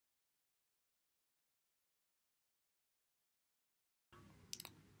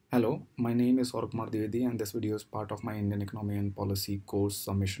Hello, my name is SaurabhKumarDwivedi and this video is part of my Indian Economy and Policy course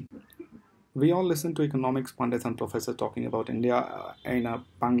submission. We all listen to economics pundits and professors talking about India in a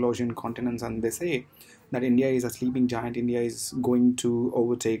Panglossian continent, and they say that India is a sleeping giant. India is going to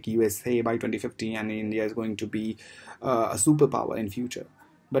overtake USA by 2050 and India is going to be a superpower in future.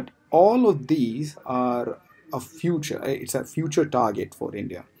 But all of these are it's a future target for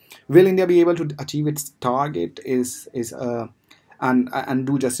India. Will India be able to achieve its target and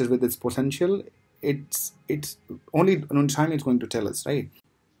do justice with its potential? It's only time it's going to tell us, right?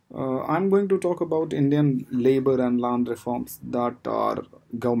 I'm going to talk about Indian labor and land reforms that our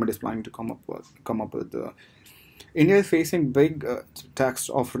government is planning to come up with. India is facing big task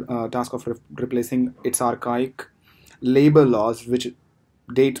of replacing its archaic labor laws, which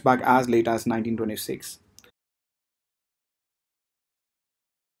dates back as late as 1926.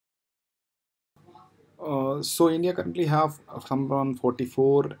 So India currently have some around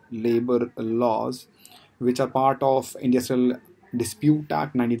 44 labor laws, which are part of Industrial Dispute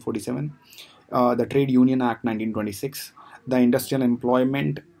Act 1947, the Trade Union Act 1926, the Industrial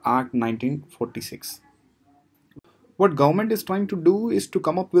Employment Act 1946. What government is trying to do is to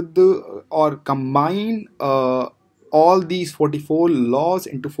come up with the or combine all these 44 laws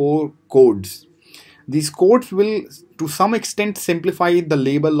into four codes. These codes will to some extent simplify the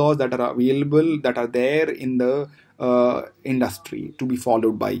labor laws that are available, that are there in the industry to be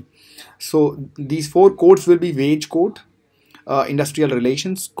followed by. So these four codes will be wage code, industrial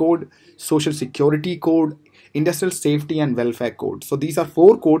relations code, social security code, industrial safety and welfare code. So these are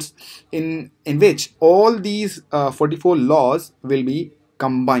four codes in which all these 44 laws will be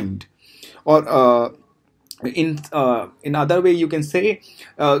combined, or in other way you can say,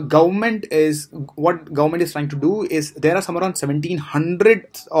 government is trying to do is there are some around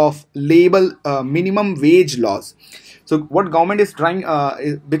 1700 of labor minimum wage laws. So what government is trying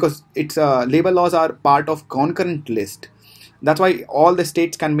is, because its labor laws are part of concurrent list, that's why all the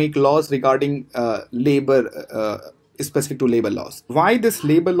states can make laws regarding labor specific to labor laws. Why this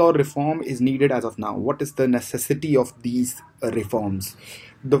labor law reform is needed as of now? What is the necessity of these reforms?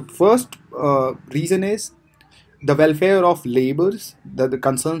 The first reason is the welfare of laborers, the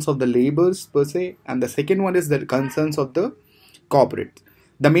concerns of the laborers per se, and the second one is the concerns of the corporate.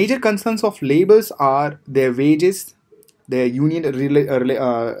 The major concerns of laborers are their wages, their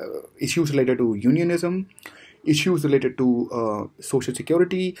issues related to unionism, issues related to social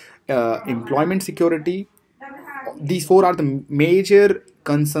security, employment security. These four are the major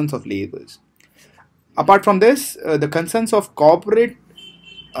concerns of laborers. Apart from this, the concerns of corporate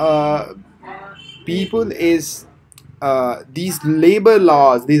uh, people is these labor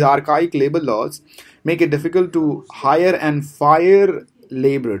laws, these archaic labor laws, make it difficult to hire and fire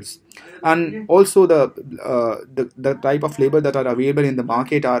laborers, and also the type of labor that are available in the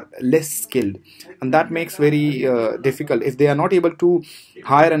market are less skilled, and that makes very difficult. If they are not able to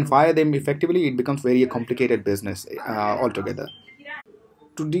hire and fire them effectively, it becomes very a complicated business altogether.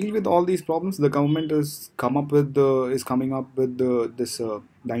 To deal with all these problems, the government is coming up with the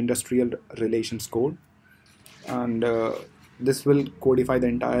industrial relations code, and this will codify the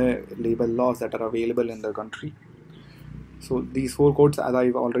entire labor laws that are available in the country. So these four codes, as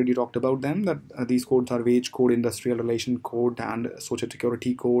I've already talked about them, that these codes are wage code, industrial relation code, and social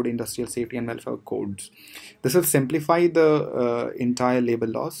security code, industrial safety and welfare codes. This will simplify the entire labor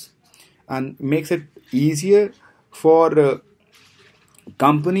laws and makes it easier for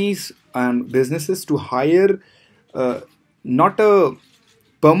companies and businesses to hire not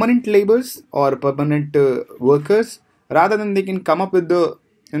permanent laborers or permanent workers. Rather than they can come up with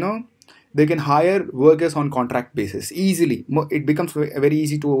they can hire workers on contract basis easily. It becomes very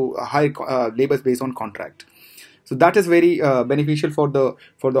easy to hire laborers based on contract. So that is very beneficial for the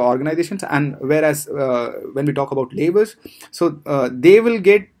organizations. And whereas when we talk about laborers, so they will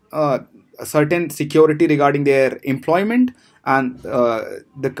get a certain security regarding their employment, and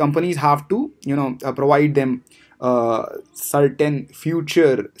the companies have to provide them certain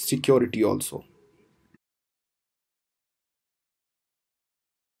future security also.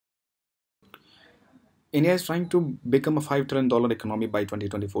 India is trying to become a $5 trillion economy by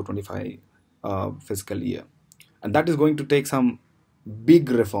 2024-25 fiscal year, and that is going to take some big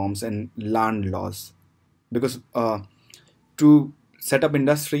reforms in land laws, because to set up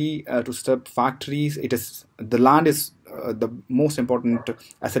industry, to set up factories, the land is the most important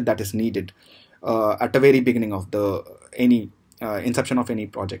asset that is needed at the very beginning of the any inception of any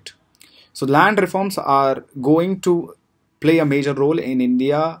project. So land reforms are going to play a major role in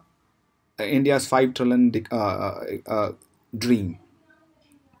India's 5 trillion dream.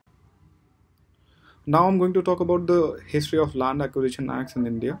 Now I'm going to talk about the history of land acquisition acts in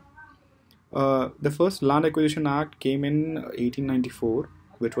India. The first Land Acquisition Act came in 1894,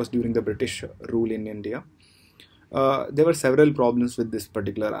 which was during the British rule in India. There were several problems with this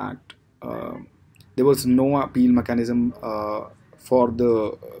particular act. There was no appeal mechanism for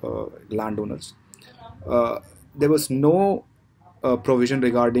the landowners. Uh, there was no provision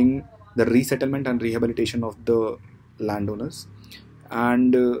regarding the resettlement and rehabilitation of the landowners,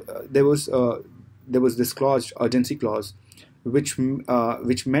 and there was this clause, urgency clause, which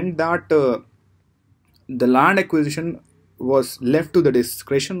meant that the land acquisition was left to the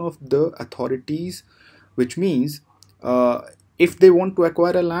discretion of the authorities, which means if they want to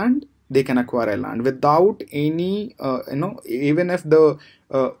acquire a land, they can acquire a land without any even if the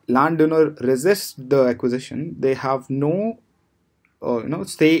landowner resists the acquisition, they have no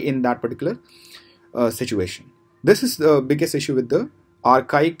stay in that particular situation. This is the biggest issue with the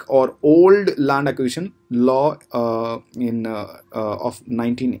archaic or old land acquisition law in of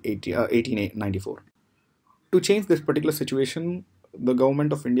 1894. To change this particular situation, the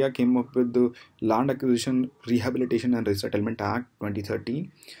government of India came up with the Land Acquisition, Rehabilitation and Resettlement Act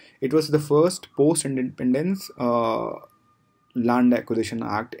 2013. It was the first post-independence land acquisition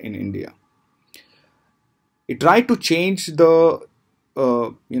act in India. It tried to change the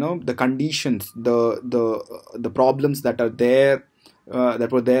the conditions, the problems that are there,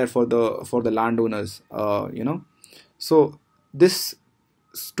 that were there for the landowners. So this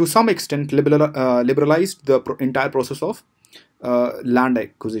to some extent liberalized the entire process of land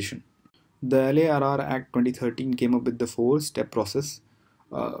acquisition. The LARR Act 2013 came up with the four-step process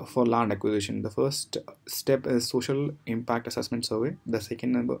for land acquisition. The first step is social impact assessment survey. The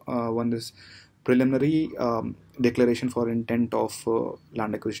second one is preliminary declaration for intent of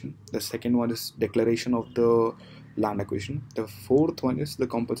land acquisition. The second one is declaration of the land acquisition. The fourth one is the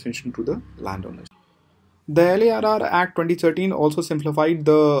compensation to the landowners. The LARR Act 2013 also simplified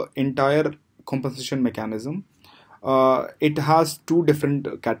the entire compensation mechanism. It has two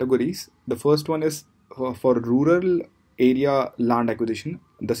different categories. The first one is for rural area land acquisition.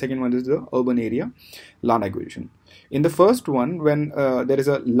 The second one is the urban area land acquisition. In the first one, when there is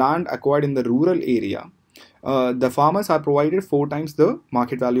a land acquired in the rural area, the farmers are provided 4 times the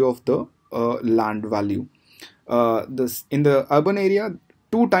market value of the land value. In the urban area,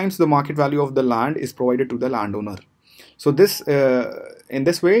 2 times the market value of the land is provided to the landowner. So this in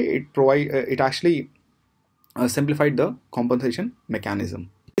this way it actually simplified the compensation mechanism.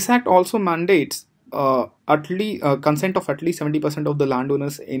 This act also mandates at least consent of at least 70% of the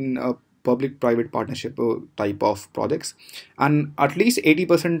landowners in public-private partnership type of projects, and at least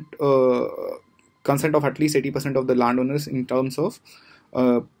 80% consent of at least 80% of the landowners in terms of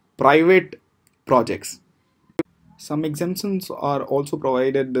private projects. Some exemptions are also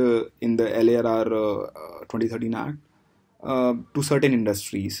provided in the LARR 2013 Act to certain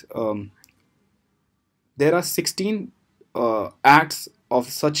industries. There are 16 acts of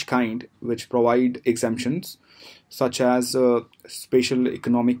such kind which provide exemptions, such as Special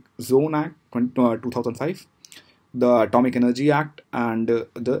Economic Zone Act 2005, the Atomic Energy Act, and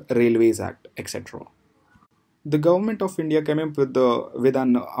the Railways Act, etc. The government of India came up with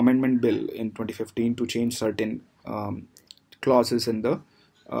an amendment bill in 2015 to change certain clauses in the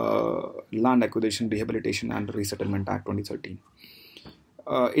Land Acquisition, Rehabilitation and Resettlement Act 2013.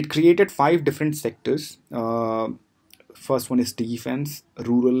 It created 5 different sectors. First one is defense,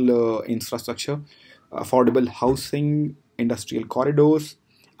 rural infrastructure, affordable housing, industrial corridors,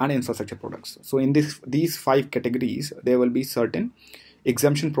 and infrastructure products. So in these 5 categories, there will be certain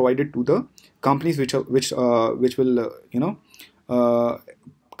exemption provided to the companies which will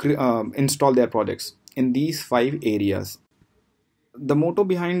install their projects in these 5 areas. The motto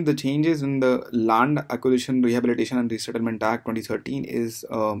behind the changes in the Land Acquisition, Rehabilitation and Resettlement Act 2013 is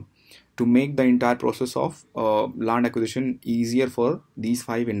to make the entire process of land acquisition easier for these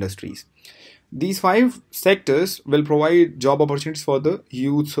 5 industries. These 5 sectors will provide job opportunities for the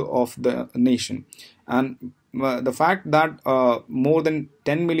youth of the nation, and the fact that more than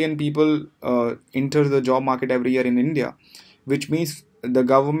 10 million people enter the job market every year in India, which means the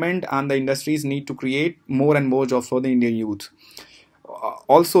government and the industries need to create more and more jobs for the Indian youth.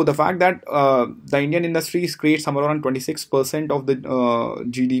 Also, the fact that the Indian industries create somewhere around 26% of the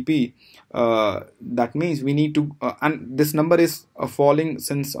GDP, that means we need to, and this number is falling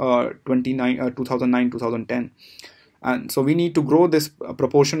since 2009, 2010. And so we need to grow this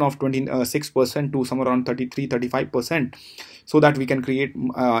proportion of 26% to somewhere around 33-35%, so that we can create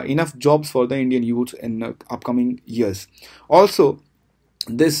enough jobs for the Indian youth in upcoming years. Also,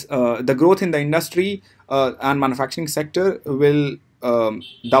 this the growth in the industry and manufacturing sector will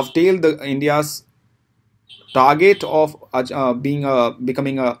dovetail the India's target of becoming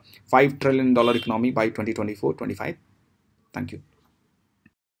a $5 trillion economy by 2024-25. Thank you.